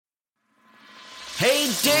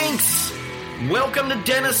Hey, Dinks! Welcome to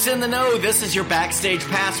Dentists in the Know. This is your backstage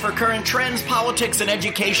pass for current trends, politics, and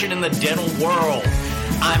education in the dental world.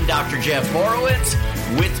 I'm Dr. Jeff Horowitz.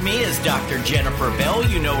 With me is Dr. Jennifer Bell,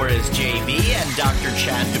 you know her as JB, and Dr.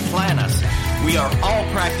 Chad Duplantis. We are all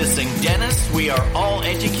practicing dentists, we are all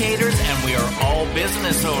educators, and we are all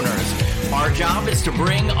business owners. Our job is to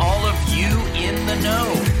bring all of you in the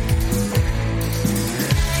know.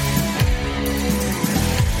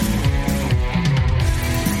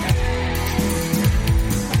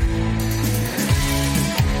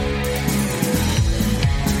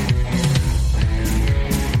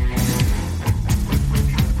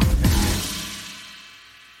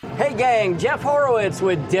 Hey gang, Jeff Horowitz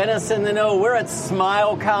with Dentists in the Know. We're at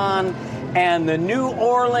SMILECON and the New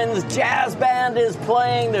Orleans Jazz Band is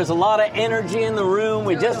playing. There's a lot of energy in the room.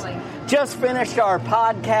 We just finished our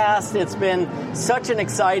podcast. It's been such an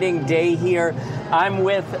exciting day here. I'm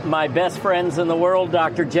with my best friends in the world,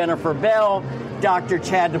 Dr. Jennifer Bell, Dr.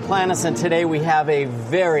 Chad Duplantis, and today we have a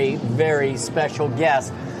very, very special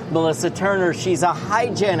guest, Melissa Turner. She's a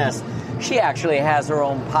hygienist. She actually has her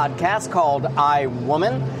own podcast called I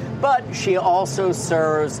Woman, but she also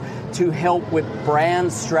serves to help with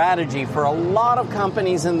brand strategy for a lot of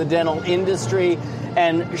companies in the dental industry.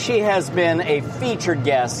 And she has been a featured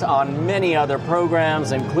guest on many other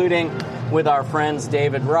programs, including with our friends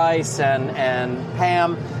David Rice and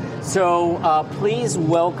Pam. So please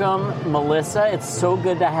welcome Melissa. It's so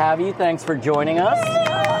good to have you. Thanks for joining us.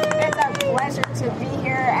 It's a pleasure to be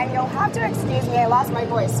here, and you'll have to excuse me. I lost my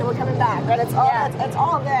voice, so we're coming back. But it's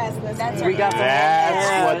all this. That's we got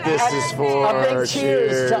That's what this is for. A big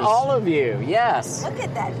cheers to all of you. Yes. Look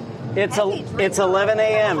at that. It's 11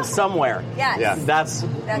 a.m. somewhere. Yes. Yeah. That's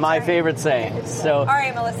my right. favorite saying. So, All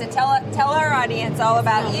right, Melissa, tell our audience all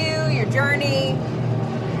about you, your journey,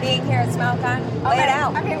 being here at SMILECON. Lay it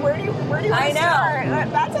out. I mean, where do you want to I know.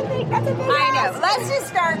 start? That's a big I know. ask. Let's just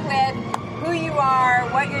start with who you are,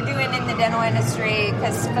 what you're doing in the dental industry,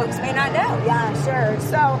 because folks may not know. Yeah, sure.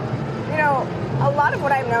 So, a lot of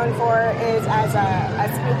what I'm known for is as a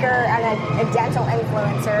speaker and a dental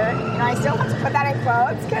influencer. I still have to put that in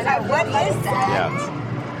quotes because I What is that?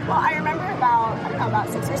 Yeah. Well, I remember about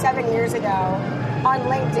 6 or 7 years ago on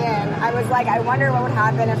LinkedIn, I was like, I wonder what would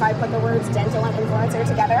happen if I put the words dental and influencer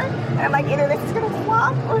together. And I'm like, either this is going to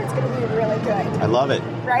flop or it's going to be really good. I love it.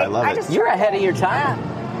 Right? I love it. you're ahead of your time.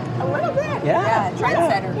 A little bit. Yeah.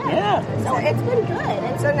 Trendsetter. Yeah. So it's been good.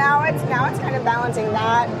 And so now it's kind of balancing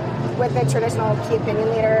that with the traditional key opinion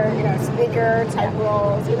leader, speaker type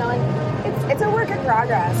roles, and it's a work in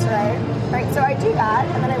progress, right? So I do that,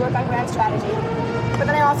 and then I work on brand strategy. But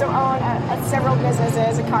then I also own several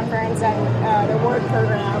businesses, a conference, and an award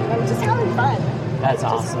program, and just having fun. That's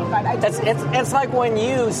awesome. It's like when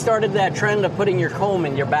you started that trend of putting your comb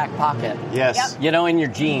in your back pocket. Yes. In your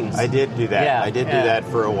jeans. I did do that. Yeah, I did do that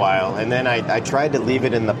for a while. And then I tried to leave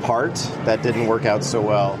it in the part. That didn't work out so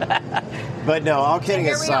well. But no, all kidding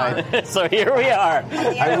aside. So here we are.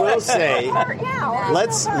 I will say,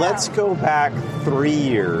 let's go back 3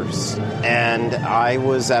 years. And I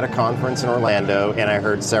was at a conference in Orlando, and I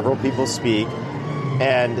heard several people speak.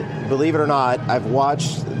 And believe it or not, I've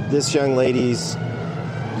watched this young lady's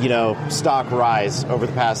stock rise over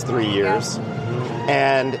the past 3 years.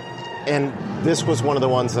 And this was one of the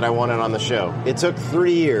ones that I wanted on the show. It took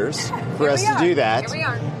 3 years for us to do that. Here we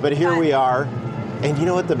are. But here we are. And you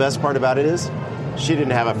know what the best part about it is? She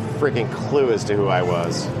didn't have a freaking clue as to who I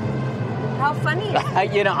was. How funny.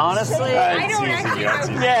 Honestly, I don't actually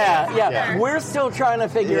know. Yeah. We're still trying to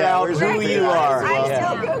figure out who you are.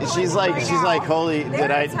 She's like, holy, did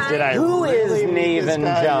I? Who is Nathan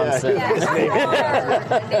Johnson?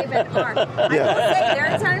 David Mark. I will say, there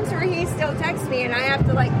are times where he still texts me and I have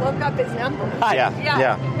to look up his number.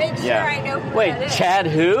 Make sure I know who Wait, that is. Chad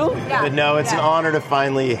who? Yeah. But no, it's an honor to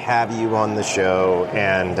finally have you on the show,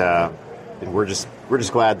 and we're just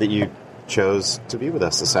glad that you chose to be with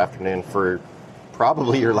us this afternoon for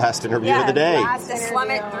probably your last interview of the day. Slum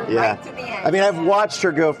it right to the end. I mean, I've watched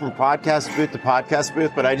her go from podcast booth to podcast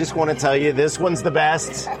booth, but I just want to tell you, this one's the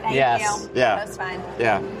best. Thank Yes. you. Yeah. That's fine.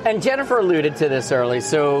 Yeah. And Jennifer alluded to this early.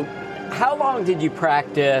 So how long did you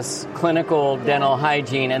practice clinical dental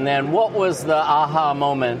hygiene? And then what was the aha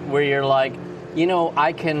moment where you're like,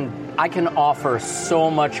 I can offer so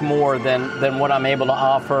much more than what I'm able to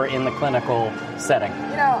offer in the clinical setting?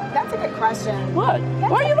 That's a good question. What?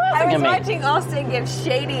 Why are you laughing I at was me? watching Austin give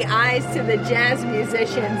shady eyes to the jazz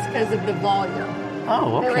musicians because of the volume.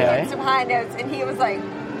 Oh, They were okay. hitting some high notes, and he was like,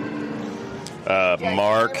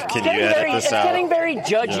 Mark, can you edit this It's out? getting very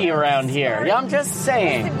judgy around here. Yeah, I'm just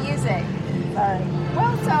saying. the music. Sorry.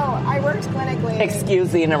 Well, so So I worked clinically.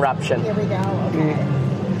 Excuse the interruption. Here we go. Okay.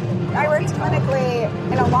 I worked clinically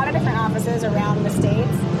in a lot of different offices around the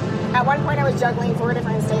states. At one point, I was juggling 4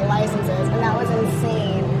 different state licenses, and that was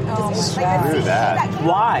insane. Screw that.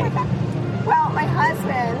 Why? Well, my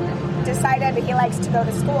husband decided that he likes to go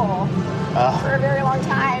to school for a very long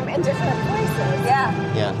time in different places. Yeah.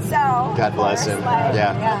 So God bless him.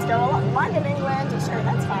 Let's go to London, England. Sure,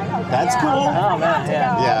 that's fine. Okay. That's cool. Oh, man,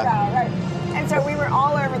 Yeah. Right. And so we were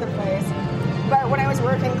all over the place. But when I was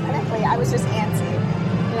working clinically, I was just antsy.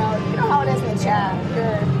 You know how it is in the chair.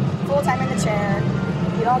 You're full time in the chair.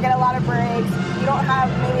 You don't get a lot of breaks. You don't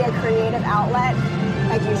have maybe a creative outlet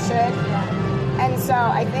like you should. And so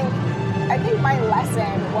I think my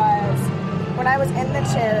lesson was when I was in the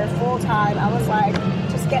chair full time, I was like,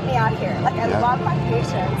 just get me out of here. Like, I love my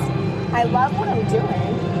patients. I love what I'm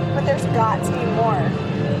doing, but there's got to be more.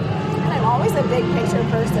 And I'm always a big picture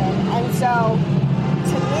person. And so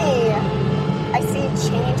to me, I see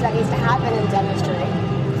change that needs to happen in dentistry.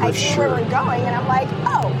 I see where we're going, and I'm like,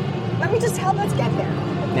 oh, let me just help us get there.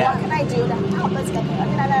 What can I do to help us get there?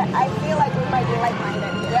 I feel like we might be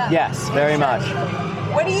like-minded here. Yes, very much.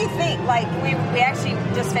 What do you think? Like, we actually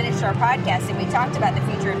just finished our podcast, and we talked about the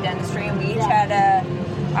future of dentistry, and we each had a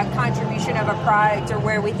contribution of a product or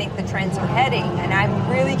where we think the trends are heading. And I'm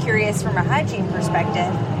really curious from a hygiene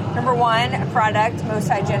perspective. Number one, a product most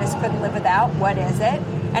hygienists couldn't live without. What is it?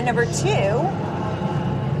 And number two,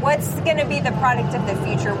 what's going to be the product of the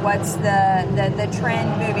future? What's the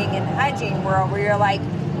trend moving in the hygiene world where you're like,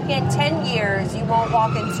 in 10 years, you won't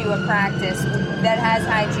walk into a practice that has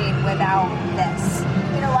hygiene without this?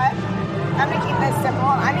 You know what? I'm going to keep this simple.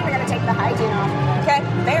 I'm even going to take the hygiene off. Okay,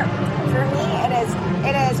 fair. For me, it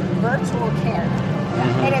is virtual care.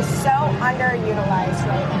 It is so underutilized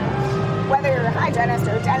right now. Whether you're a hygienist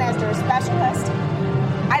or a dentist or a specialist,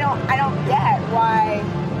 I don't get why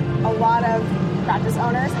a lot of practice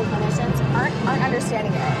owners and clinicians aren't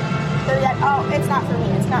understanding it. They're like, oh, it's not for me.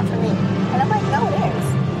 It's not for me. And I'm like, no, it is.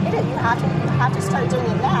 It is. You have to start doing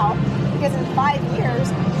it now, because in 5 years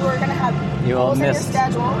you are going to have holes in your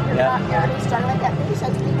schedule. You're going to be struggling to get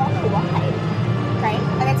patients. We don't know why, right?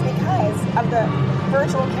 And it's because of the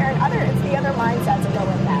virtual care and it's the other mindsets that go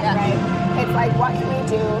with that, right? It's like, what can we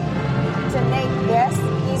do to make this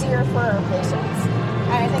easier for our patients?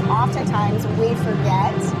 And I think oftentimes we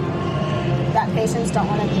forget that patients don't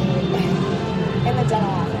want to be in the dental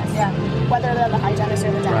office. Whether they're the hygienist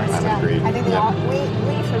or the dentist. Right, I think we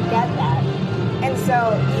forget that. And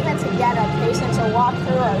so even to get a patient to walk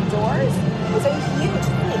through our doors was a huge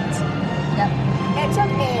feat. It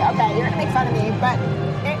took me, okay, you're going to make fun of me, but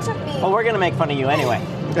it took me... Well, we're going to make fun of you anyway.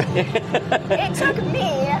 It took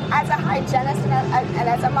me, as a hygienist and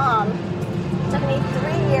as a mom, it took me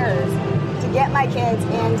 3 years to get my kids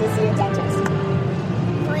in to see a dentist.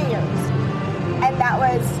 3 years. And that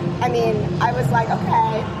was, I was like,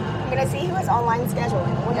 okay, I'm going to see who was online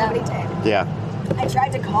scheduling. Well, nobody did. Yeah. I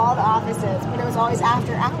tried to call the offices, but it was always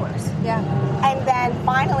after hours. And then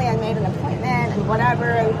finally I made an appointment and whatever,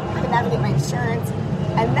 and I could navigate my insurance.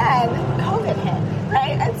 And then COVID hit,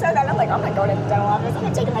 right? And so then I'm like, I'm not going to the dental office. I'm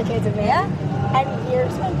not taking my kids in there. And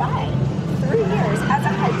years went by. 3 years as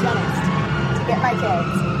a hygienist to get my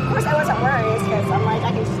kids. Of course, I wasn't worried because I'm like,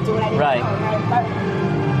 I can just do what I need to do, right? But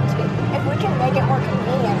if we can make it more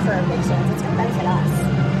convenient for our patients, it's going to benefit us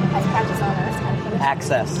as practice owners.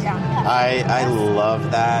 Access. I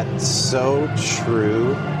love that. So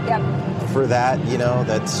true. For that,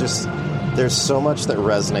 that's just, there's so much that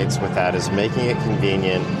resonates with that, is making it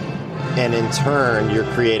convenient. And in turn, you're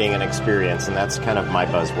creating an experience. And that's kind of my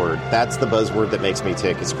buzzword. That's the buzzword that makes me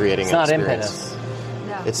tick, is creating an experience.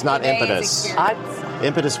 It's not impetus. It's not impetus.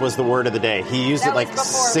 Impetus was the word of the day. He used it like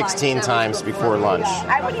 16 times before lunch.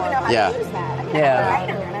 I wouldn't even know how to use that.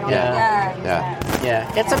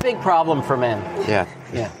 Yeah. It's a big problem for men. Yeah.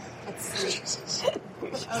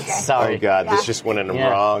 Sorry. Oh, God, this just went in the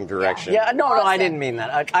wrong direction. No, I didn't mean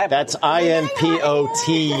that. That's IMPOTUS.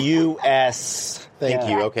 Thank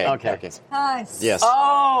you. Okay. Nice. Yes.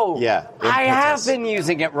 Oh. Yeah. I have been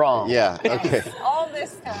using it wrong. Yeah. Okay. All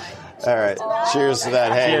this time. All right. Cheers to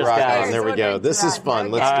that. Hey, cheers, rock guys. on. There we go. This is fun.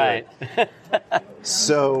 Let's do it.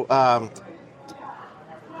 So,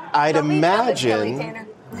 I'd imagine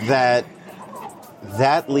that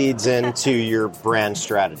leads into your brand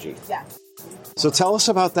strategy. Yeah. So tell us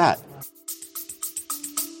about that.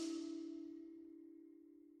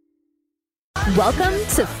 Welcome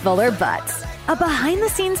to Fuller Butts, a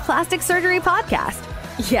behind-the-scenes plastic surgery podcast.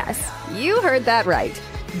 Yes, you heard that right.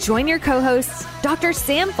 Join your co-hosts, Dr.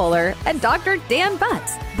 Sam Fuller and Dr. Dan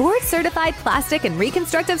Butts, board-certified plastic and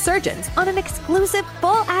reconstructive surgeons, on an exclusive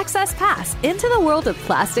full-access pass into the world of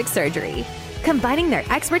plastic surgery. Combining their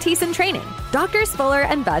expertise and training, Drs. Fuller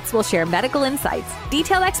and Butts will share medical insights,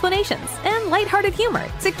 detailed explanations, and lighthearted humor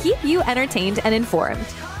to keep you entertained and informed.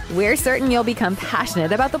 We're certain you'll become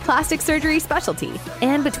passionate about the plastic surgery specialty,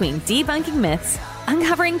 and between debunking myths,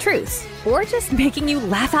 uncovering truths, or just making you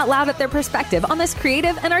laugh out loud at their perspective on this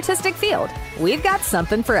creative and artistic field, we've got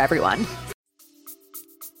something for everyone.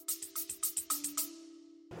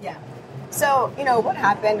 Yeah. So, what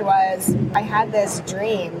happened was I had this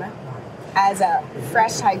dream as a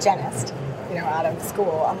fresh hygienist, out of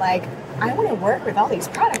school. I'm like, I want to work with all these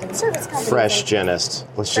product and service companies. Fresh hygienist.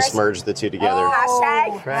 Let's just merge the two together.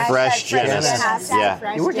 Hashtag fresh hygienist.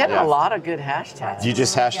 Yeah. You were getting a lot of good hashtags. You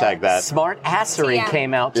just hashtag that. Smart Assery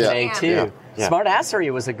came out today, too. Yeah. Smart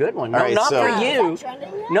Assery was a good one. No, right, not so, for you.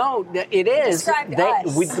 No, it is.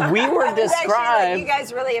 We were described you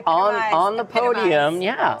guys really on the podium.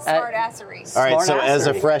 Yeah. Smart Assery. All right, Smart so as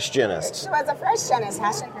a Assery. fresh hygienist. So as a fresh hygienist,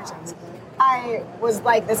 hashtag fresh hygienist, I was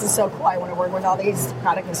like, this is so cool. I want to work with all these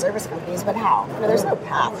product and service companies, but how? There's no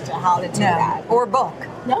path to how to do that. Or book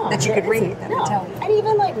that you could there read isn't. that would tell you. And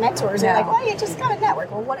even like mentors are like, well, you just got a network.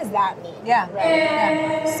 Well, what does that mean? Yeah. Right?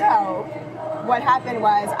 Yeah. So what happened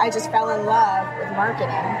was I just fell in love with marketing.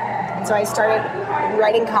 And so I started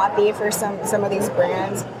writing copy for some of these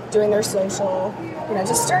brands, doing their social,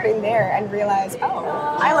 just starting there and realized,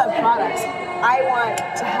 I love products. I want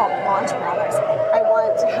to help launch products. I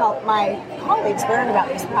want to help my colleagues learn about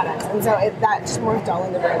these products. And so that just morphed all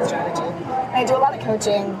into brand strategy. And I do a lot of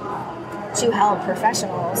coaching to help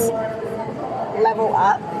professionals level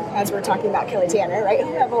up, as we're talking about Kelly Tanner, right?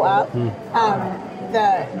 Level up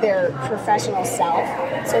their professional self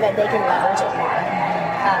so that they can leverage it more.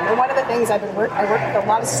 And one of the things I work with a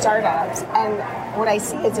lot of startups, and what I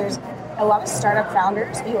see is there's a lot of startup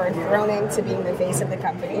founders who are thrown into being the face of the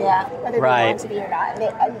company, whether they want to be or not.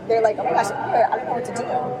 And they're like, oh my gosh, I don't know what to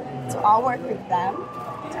do. So I'll work with them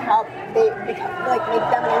to help they become make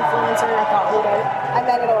them an influencer, a thought leader, and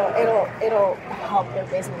then it'll help their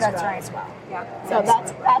business grow as well. Yeah. So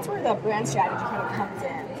that's where the brand strategy kind of comes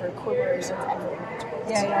in for corporations and for individuals.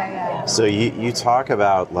 Yeah. So you talk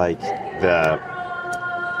about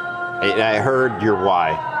I heard your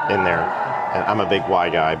why in there, and I'm a big why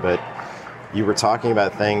guy, but you were talking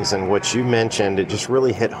about things, and what you mentioned, it just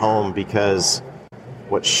really hit home, because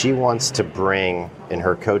what she wants to bring in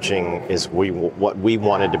her coaching is what we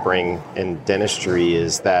wanted to bring in dentistry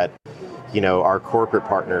is that, our corporate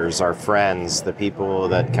partners, our friends, the people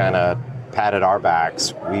that kind of patted our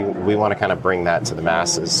backs, we want to kind of bring that to the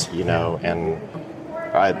masses, and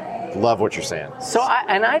I love what you're saying. So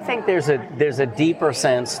I think there's a deeper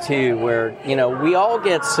sense too, where we all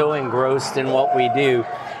get so engrossed in what we do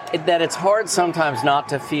that it's hard sometimes not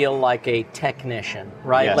to feel like a technician,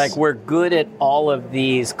 right? Yes. Like we're good at all of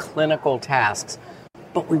these clinical tasks,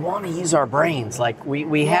 but we want to use our brains. Like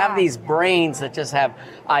we have these brains that just have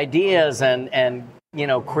ideas and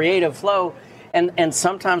creative flow. And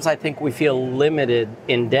sometimes I think we feel limited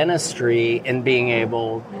in dentistry in being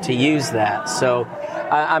able to use that. So,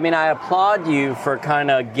 I applaud you for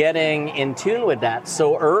kind of getting in tune with that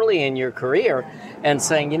so early in your career and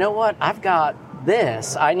saying, you know what, I've got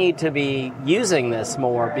this. I need to be using this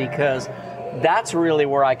more, because that's really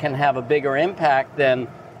where I can have a bigger impact than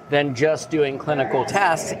just doing clinical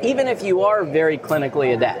tasks, even if you are very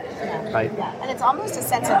clinically adept, right? Yeah, and it's almost a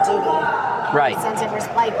sense of duty. Right. A sense of if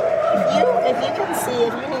you can see,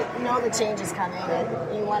 if you know the change is coming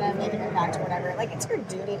and you want to make an impact or whatever, it's your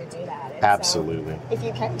duty to do that. And Absolutely. So if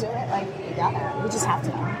you can do it, you gotta. You just have to.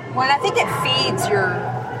 Well, and I think it feeds your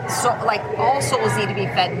soul. All souls need to be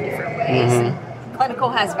fed in different ways. Mm-hmm. Clinical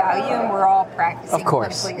has value, and we're all practicing of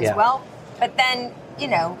course, clinically as well. But then,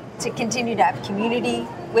 to continue to have community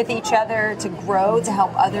with each other, to grow, to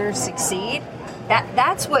help others succeed,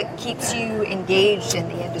 that's what keeps you engaged in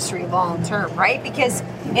the industry long term, right? Because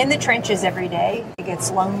in the trenches every day, it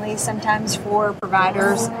gets lonely sometimes for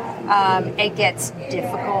providers. It gets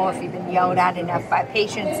difficult if you've been yelled at enough by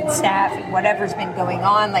patients and staff and whatever's been going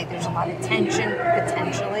on. There's a lot of tension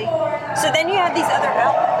potentially. So then you have these other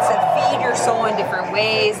outlets that feed your soul in different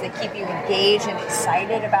ways, that keep you engaged and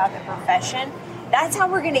excited about the profession. That's how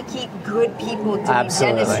we're going to keep good people doing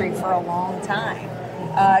dentistry for a long time.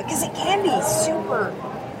 Because it can be super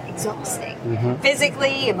exhausting,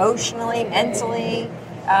 physically, emotionally, mentally.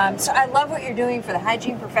 So I love what you're doing for the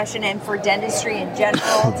hygiene profession and for dentistry in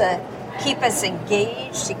general, to keep us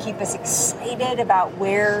engaged, to keep us excited about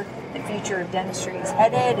where the future of dentistry is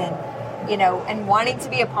headed, and and wanting to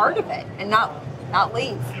be a part of it, and not not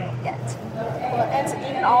leave yet. Well, it's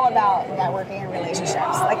even all about networking and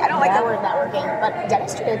relationships. Like, I don't like the word networking, but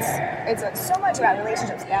dentistry, it's so much about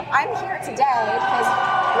relationships. Yeah. I'm here today because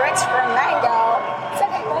Rich from Mango said,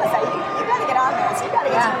 hey, Melissa, you got to get on this. You got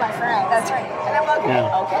to get to know my friends. That's right. And I'm like,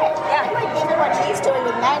 okay. Yeah. Like, even what he's doing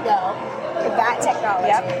with Mango, with that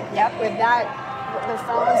technology, with that, the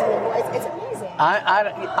phones and the voice, it's amazing.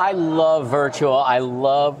 I love virtual. I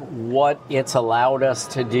love what it's allowed us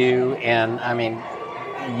to do. And I mean,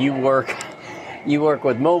 you work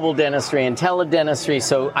with mobile dentistry and teledentistry,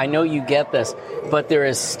 so I know you get this, but there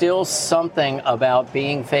is still something about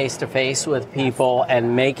being face-to-face with people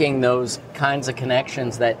and making those kinds of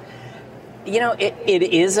connections that, it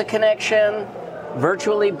is a connection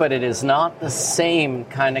virtually, but it is not the same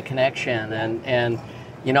kind of connection. And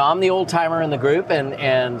I'm the old-timer in the group,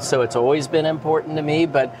 and so it's always been important to me,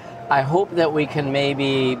 but I hope that we can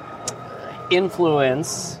maybe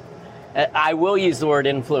influence. I will use the word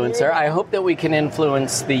influencer. I hope that we can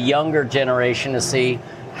influence the younger generation to see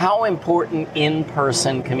how important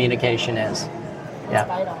in-person communication is. It's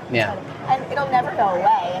vital. Yeah. And it'll never go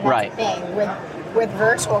away. And that's the thing. With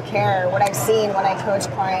virtual care, what I've seen when I coach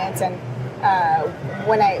clients and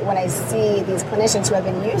when I see these clinicians who have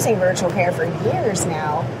been using virtual care for years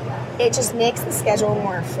now, it just makes the schedule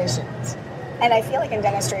more efficient. And I feel like in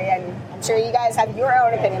dentistry, and I'm sure you guys have your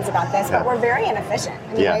own opinions about this, but we're very inefficient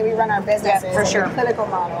in the way we run our businesses, and the clinical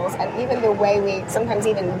models, and even the way we sometimes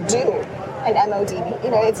even do an MODB.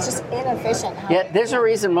 It's just inefficient. There's a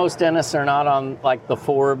reason most dentists are not on like the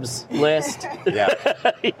Forbes list.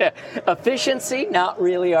 Efficiency, not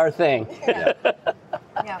really our thing.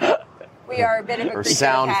 We are a bit of a or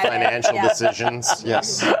sound financial decisions.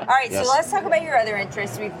 Yes. All right, so let's talk about your other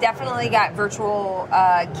interests. We've definitely got virtual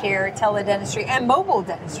care, teledentistry, and mobile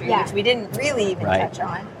dentistry, which we didn't really even touch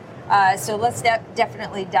on. So let's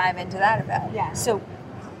definitely dive into that a bit. Yeah. So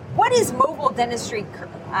what is mobile dentistry?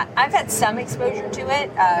 I've had some exposure to it.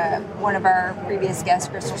 One of our previous guests,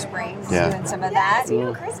 Crystal Springs, doing some of that. You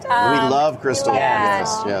know Crystal? We love Crystal.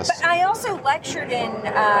 Yes. But I also lectured in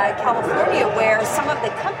California where some of the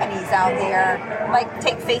companies out there, like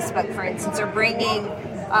take Facebook, for instance, are bringing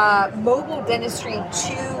mobile dentistry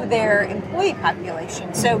to their employee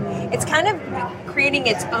population. So it's kind of creating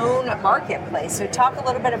its own marketplace. So talk a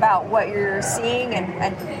little bit about what you're seeing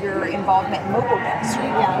and your involvement in mobile dentistry.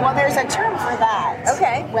 Yeah, well, there's a term for that.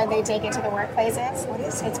 Okay. When they take it to the workplaces. What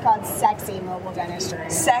is it? It's called sexy mobile dentistry.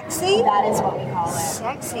 Sexy? That is what we call it.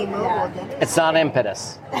 Sexy mobile dentistry. It's not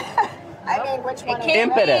impetus. I mean, which one?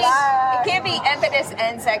 Impetus. It can't be impetus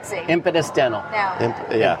and sexy. Impetus dental.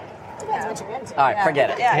 No. Depends what you're into. All right, forget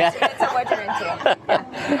it. Yeah, it depends on what you're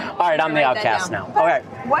into. All right, I'm the outcast now. All right.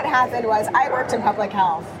 What happened was I worked in public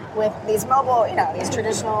health with these mobile, these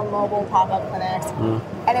traditional mobile pop-up clinics.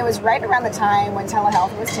 And it was right around the time when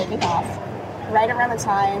telehealth was taking off, right around the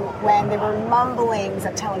time when there were mumblings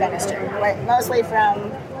of teledentistry, right? Mostly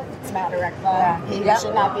from Smile Direct Club, he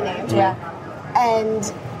should not be named.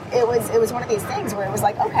 And it was one of these things where it was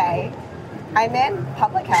like, okay, I'm in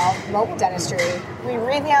public health, mobile dentistry. We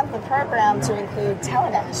revamped the program to include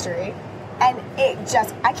teledentistry. And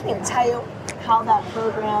I can't even tell you how that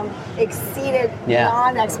program exceeded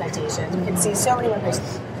beyond expectations. We could see so many more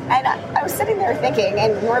patients. And I was sitting there thinking,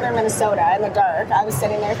 in northern Minnesota, in the dark, I was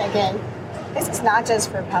sitting there thinking, this is not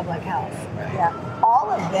just for public health.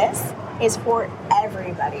 All of this is for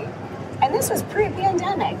everybody. And this was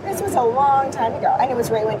pre-pandemic. This was a long time ago. And it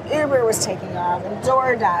was right when Uber was taking off and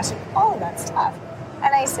DoorDash and all of that stuff.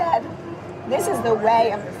 And I said, this is the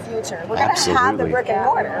way of the future. We're going to have the brick and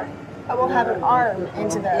mortar, but we'll have an arm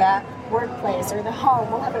into the workplace or the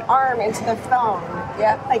home. We'll have an arm into the phone.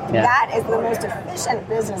 That is the most efficient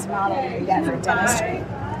business model you can get for dentistry.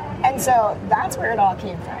 And so that's where it all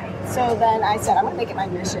came from. So then I said, I'm going to make it my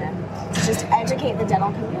mission to just educate the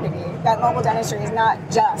dental community that mobile dentistry is not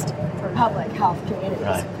just for public health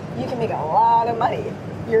communities. You can make a lot of money.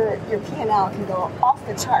 Your P&L can go off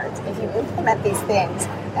the charts if you implement these things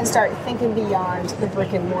and start thinking beyond the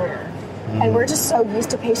brick and mortar. And we're just so used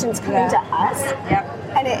to patients coming to us.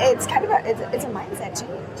 And it's kind of it's a mindset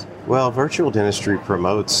change. Well, virtual dentistry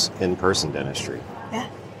promotes in-person dentistry.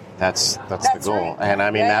 That's the goal. Right. And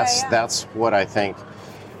I mean, that's what I think.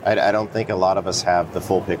 I don't think a lot of us have the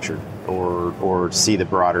full picture or see the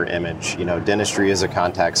broader image. Dentistry is a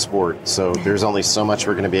contact sport, so there's only so much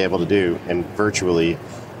we're going to be able to do virtually,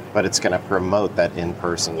 but it's going to promote that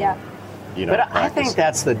in-person. But I think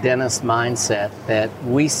that's the dentist mindset, that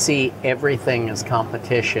we see everything as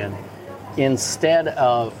competition instead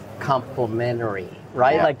of complementary,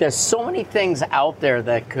 right? Like there's so many things out there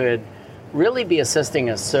that could really be assisting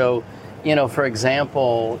us. So, for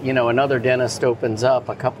example, another dentist opens up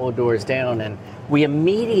a couple of doors down and we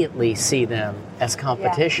immediately see them as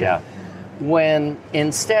competition. Yeah. When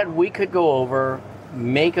instead we could go over,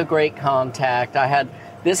 make a great contact.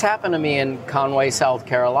 This happened to me in Conway, South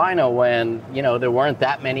Carolina when, there weren't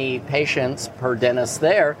that many patients per dentist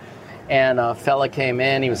there. And a fella came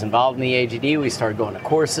in, he was involved in the AGD. We started going to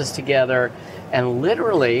courses together. And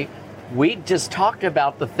literally, we just talked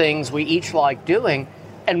about the things we each liked doing.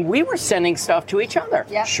 And we were sending stuff to each other.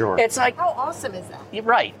 Yeah. Sure. It's like, how awesome is that?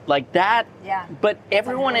 Right, like that. Yeah. But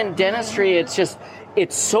everyone in dentistry,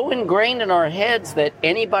 it's so ingrained in our heads that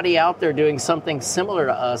anybody out there doing something similar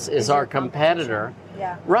to us is our competitor.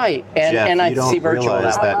 Yeah. Right. And Jeff, I you don't see virtual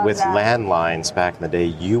realize that way. that with landlines back in the day,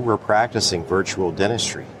 you were practicing virtual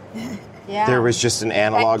dentistry. Yeah. There was just an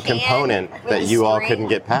analog That can component with that a you all string. couldn't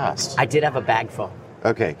get past. I did have a bag phone.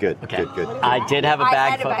 Okay, good. I did have a I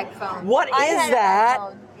bag had phone. a bag phone. What I is had a bag that?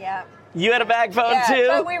 phone. Yeah. You had a bag phone Yeah, too?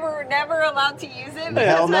 but we were never allowed to use it.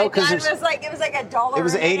 Hell no, because 'cause it was like $1. it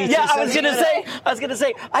was 82 Yeah, I cents was gonna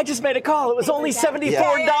say. I just made a call. It was only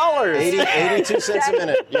 $74. 82 cents a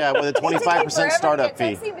minute. Yeah, with a 25% startup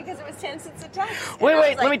fee. Because it was 10 cents a text.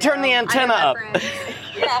 Wait, let me turn the antenna up.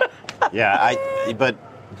 Yeah. Yeah, but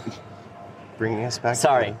bringing us back.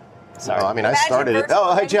 Sorry. Oh, I mean, I Imagine started it.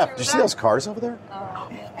 Oh, hey, virtual Jeff, dentistry did you see those without- cars over there?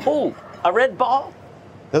 Oh, a red ball?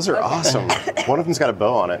 Those are awesome. One of them's got a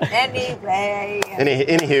bow on it. Anyway.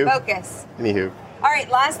 Anywho. Focus. Anywho. All right,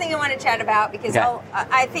 last thing I want to chat about, because Okay.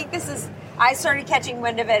 I think this is, I started catching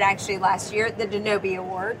wind of it actually last year at the Denobi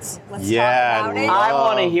Awards. Let's Yeah, talk about it. I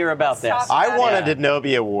want to hear about Let's this. talk I won a Yeah.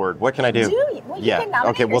 Denobi Award. What can I do? Do you? Well, you can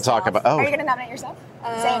nominate Okay, we'll talk yourself. about. Are you going to nominate yourself?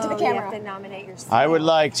 Say it to the You have camera. to nominate yourself. I would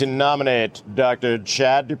like to nominate Dr.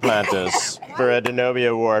 Chad Duplantis for a Denobi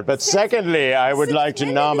Award. But secondly, I would like to When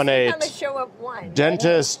did this nominate become a show of one?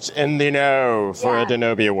 Dentist in the Know for a Yeah.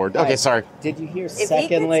 Denobi Award. Okay, sorry. Did you hear? he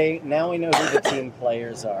Secondly, now we know who the team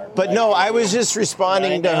players are. But no, I was just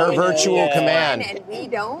responding to her Right now, virtual yeah. command. And we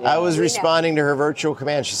don't. I was We know. responding to her virtual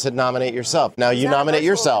command. She said, nominate yourself. Now you It's not nominate virtual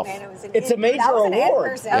yourself. command, it was an It's a major That was an award.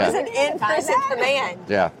 in-person. That was Yeah. an in-person command.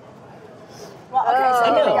 Yeah, Well, okay,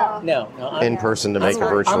 so here we go. No. I'm, in person to make a I'm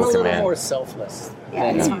virtual a little command. more selfless. Yeah,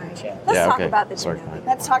 than it's you, fine. Chad. Let's Yeah, talk okay. about the Sorry. Denobi.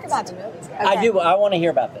 Let's talk about Denobi's. I do. I want to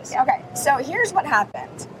hear about this. Okay, so here's what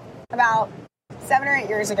happened. About 7 or 8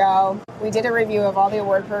 years ago, we did a review of all the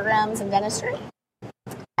award programs in dentistry.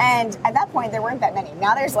 And at that point, there weren't that many.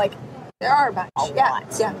 Now there are a bunch.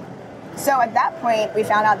 Yeah. So at that point, we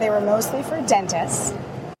found out they were mostly for dentists,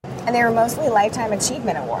 and they were mostly lifetime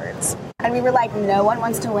achievement awards. And we were like, no one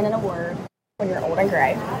wants to win an award when you're old and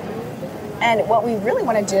gray. And what we really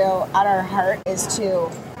want to do at our heart is to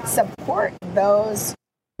support those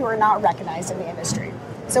who are not recognized in the industry.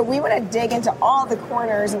 So we want to dig into all the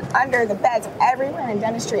corners and under the beds everywhere in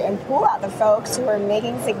dentistry and pull out the folks who are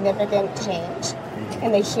making significant change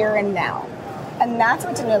in the here and now. And that's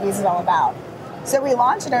what Denobi's is all about. So we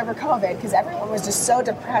launched it over COVID because everyone was just so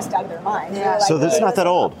depressed out of their minds. We were like, So that's not that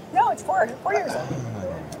old. No, it's 4 years old.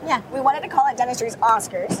 Yeah, we wanted to call it dentistry's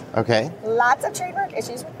Oscars. Okay. Lots of trademark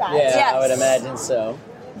issues with that. Yeah, Yes. I would imagine so.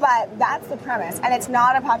 But that's the premise. And it's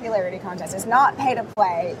not a popularity contest. It's not pay to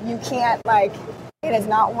play. You can't, it is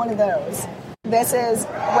not one of those. This is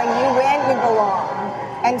when you win, you belong.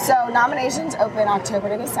 And so nominations open October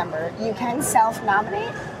to December. You can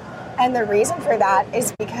self-nominate. And the reason for that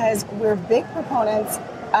is because we're big proponents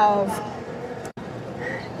of,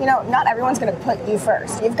 not everyone's going to put you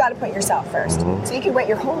first. You've got to put yourself first. So you could wait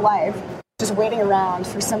your whole life just waiting around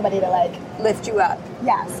for somebody to Lift you up.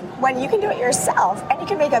 yes, when you can do it yourself and you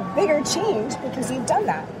can make a bigger change because you've done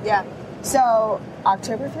that. Yeah. So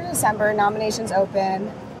October through December, nominations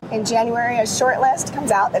open. In January, a short list comes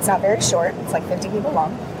out that's not very short. It's like 50 people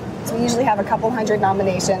long. So we usually have a couple hundred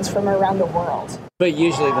nominations from around the world. But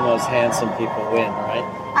usually the most handsome people win,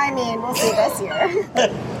 right? I mean, we'll see this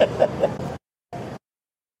year.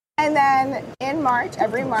 And then in March,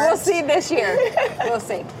 every March, We'll see this year. We'll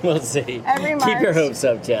see. We'll see. Every Keep your March. hopes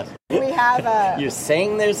up, Jeff. we have a. You're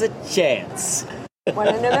saying there's a chance. 1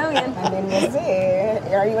 in a million. I mean, we'll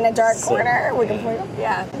see. Are you in a dark corner? We can point them.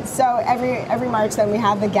 Yeah. So every March, then we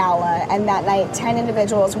have the gala, and that night, 10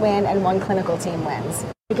 individuals win and 1 clinical team wins.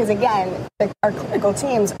 Because again, our clinical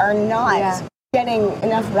teams are not getting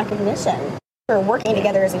enough recognition for working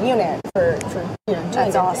together as a unit for doing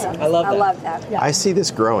That's good awesome. things. I love that. I love that. Yeah. I see this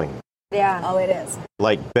growing. Yeah. Oh, it is.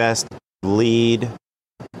 Like best lead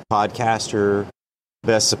podcaster,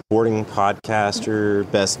 Best supporting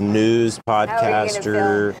podcaster, best news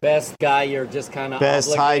podcaster, best guy you're just kind of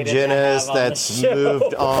best hygienist that's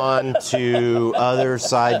moved on to other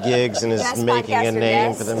side gigs and is Best making a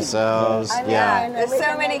name for themselves. There's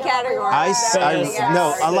so many categories.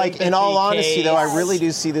 In all honesty, though, I really do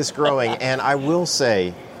see this growing. And I will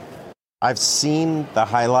say, I've seen the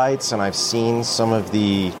highlights and I've seen some of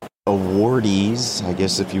the awardees, I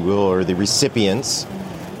guess, if you will, or the recipients.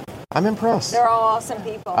 I'm impressed. They're all awesome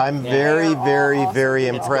people. I'm very, very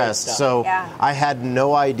impressed. So I had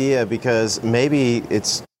no idea, because maybe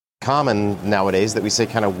it's common nowadays that we say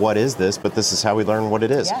kind of, what is this? But this is how we learn what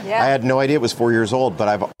it is. I had no idea it was 4 years old, but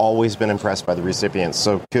I've always been impressed by the recipients.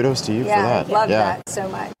 So kudos to you for that. Love that so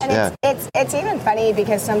much. And it's even funny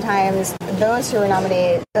because sometimes those who are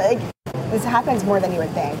nominated, this happens more than you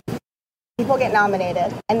would think. People get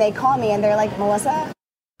nominated and they call me and they're like, Melissa,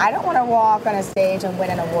 I don't want to walk on a stage and win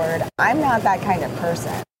an award. I'm not that kind of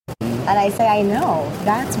person. And I say, I know.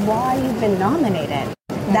 That's why you've been nominated.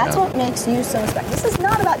 That's what makes you so special. This is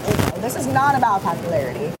not about ego. This is not about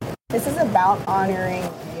popularity. This is about honoring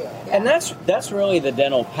you. And that's really the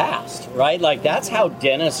dental past, right? Like, that's how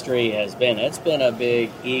dentistry has been. It's been a big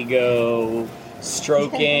ego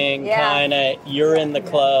stroking kind of, you're in the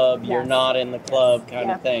club, you're not in the club kind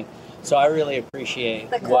of thing. So I really appreciate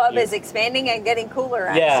the club is expanding and getting cooler.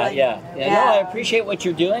 Actually. No, I appreciate what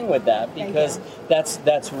you're doing with that, because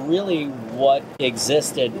that's really what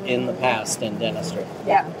existed in the past in dentistry.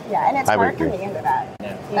 Yeah, and it's hard coming into that.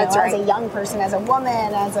 Yeah. That's right. As a young person, as a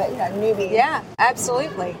woman, as a newbie. Yeah,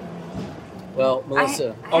 absolutely. Well,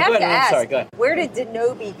 Melissa, go ahead. I'm sorry. Go ahead. Where did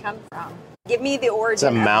Denobi come from? Give me the origin. It's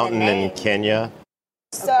a mountain in Kenya.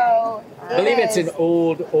 So I believe it's an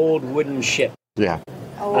old wooden ship. Yeah.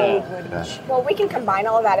 Well, we can combine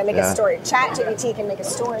all of that and make a story. ChatGPT can make a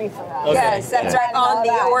story for us. Okay. Yes, that's right. On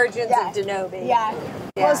the origins of Denobi. Yeah.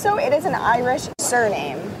 Well, so it is an Irish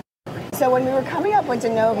surname. So when we were coming up with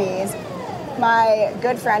Denobis, my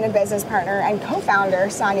good friend and business partner and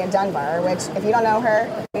co-founder, Sonia Dunbar, which, if you don't know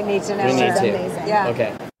her, we need to know. We need to. Amazing. Yeah.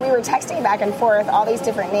 Okay. We were texting back and forth all these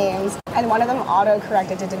different names, and one of them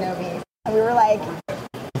auto-corrected to Denobi. And we were like,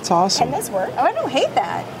 it's awesome. Can this work? Oh, I don't hate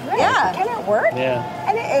that. Right. Yeah. Can it work? Yeah.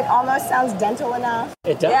 And it almost sounds dental enough.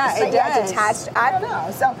 It does. Yeah, it does. It's attached. I don't know.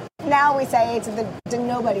 So now we say it's the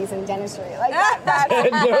Denobodies in dentistry. Like that's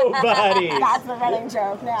Nobody. That's the running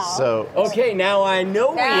joke now. So okay, now I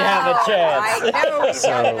know we have a chance. I know we've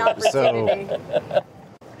got an opportunity.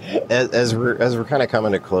 As we're kind of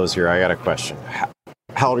coming to close here, I got a question.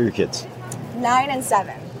 How old are your kids? 9 and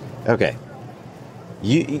 7. Okay.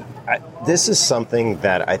 This is something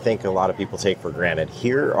that I think a lot of people take for granted.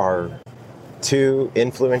 Here are two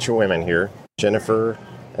influential women here, Jennifer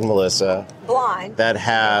and Melissa, blonde, that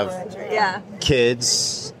have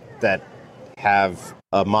kids that have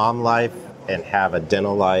a mom life and have a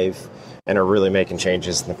dental life and are really making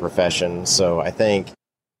changes in the profession. So I think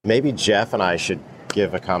maybe Jeff and I should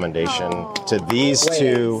give a commendation to these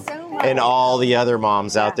two and all the other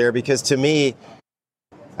moms out there, because to me,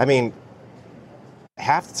 I mean,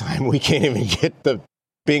 half the time we can't even get the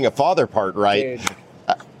being a father part right.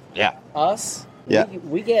 Us? Yeah.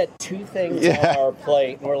 We get two things on our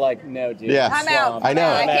plate, and we're like, no, dude. Yeah. I'm out. I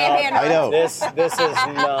know. I can't handle I know. This is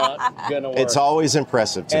not going to work. It's always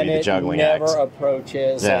impressive to me, the juggling act. And it never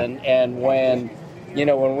approaches. Yeah. And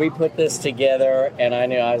when we put this together, and I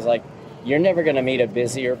knew, I was like, you're never going to meet a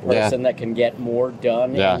busier person that can get more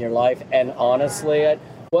done in your life. And honestly,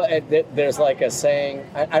 there's like a saying,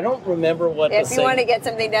 I don't remember what the saying. If you want to get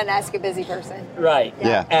something done, ask a busy person. Right.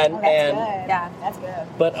 Yeah. And that's good.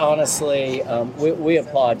 But honestly, we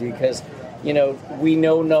applaud you, because, we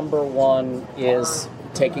know number one is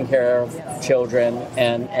taking care of children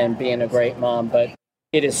and being a great mom, but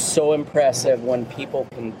it is so impressive when people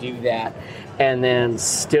can do that and then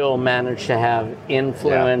still manage to have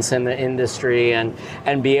influence in the industry and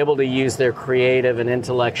be able to use their creative and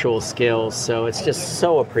intellectual skills. So it's just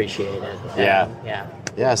so appreciated.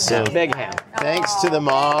 Yeah, so big hand. Thanks to the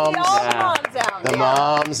moms. The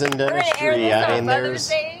moms in dentistry. I mean,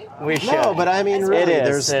 there's... We should. No, but I mean, really,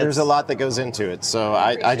 there's a lot that goes into it. So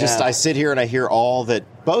I sit here and I hear all that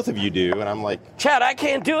both of you do, and I'm like, Chad, I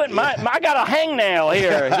can't do it. I got a hangnail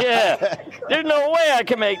here. Yeah, there's no way I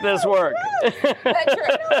can make this work. That's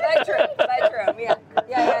true.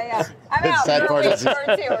 Yeah. I'm out. Sad part is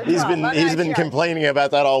he's been complaining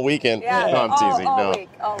about that all weekend. Yeah. No, I'm teasing.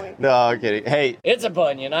 All week. No, I'm kidding. Hey, it's a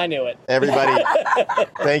bunion. I knew it. Everybody,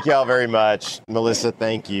 thank y'all very much. Melissa,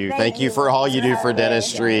 thank you. Thank you for all you do for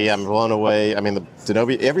dentistry. I'm blown away. I mean, the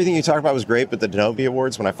Denobi, everything you talked about was great, but the Denobi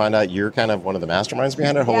Awards, when I find out you're kind of one of the masterminds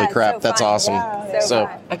behind it, holy crap, that's awesome. Yeah, so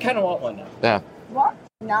I kind of want one now. Yeah. Well,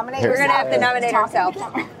 Nominate We're going to yourself. have to nominate Talk to the ourselves.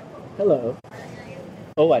 camera. Hello.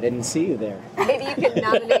 Oh, I didn't see you there. Maybe you could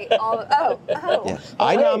nominate all. Yeah.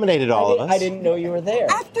 I nominated all of us. I didn't know you were there.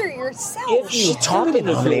 After yourself. If you told me to happen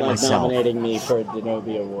to nominate feel like myself. nominating me for a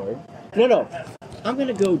Denobi Award. No. I'm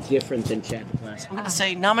going to go different than Chad DePlass. I'm going to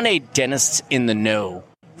say nominate Dentists in the Know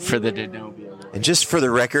for the Denobi Award. And just for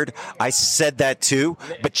the record, I said that too,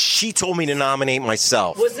 but she told me to nominate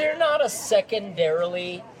myself. Was there not a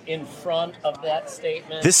secondarily in front of that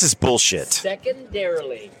statement? This is bullshit.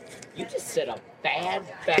 Secondarily. You just said a bad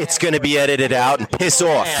It's going to be edited out and piss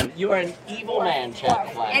off. Man, you are an evil man, Chad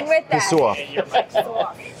DePlass. And with that. Piss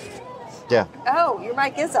off. Yeah. Oh, your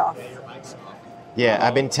mic is off. Yeah,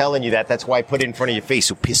 I've been telling you that. That's why I put it in front of your face,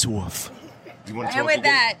 so piss off. You want to And with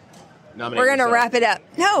that, we're going to wrap it up.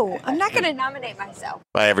 No, I'm not going to nominate myself.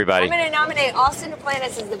 Bye, everybody. I'm going to nominate Austin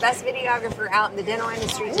Duplantis as the best videographer out in the dental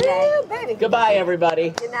industry today. Woo, baby. Goodbye, everybody.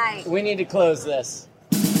 Good night. We need to close this.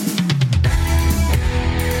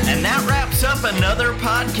 And that wraps up another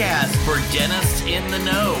podcast for Dentists in the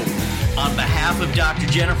Know. On behalf of Dr.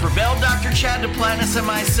 Jennifer Bell, Dr. Chad DePlanis, and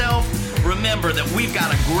myself, remember that we've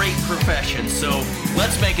got a great profession, so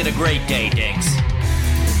let's make it a great day, Dinks.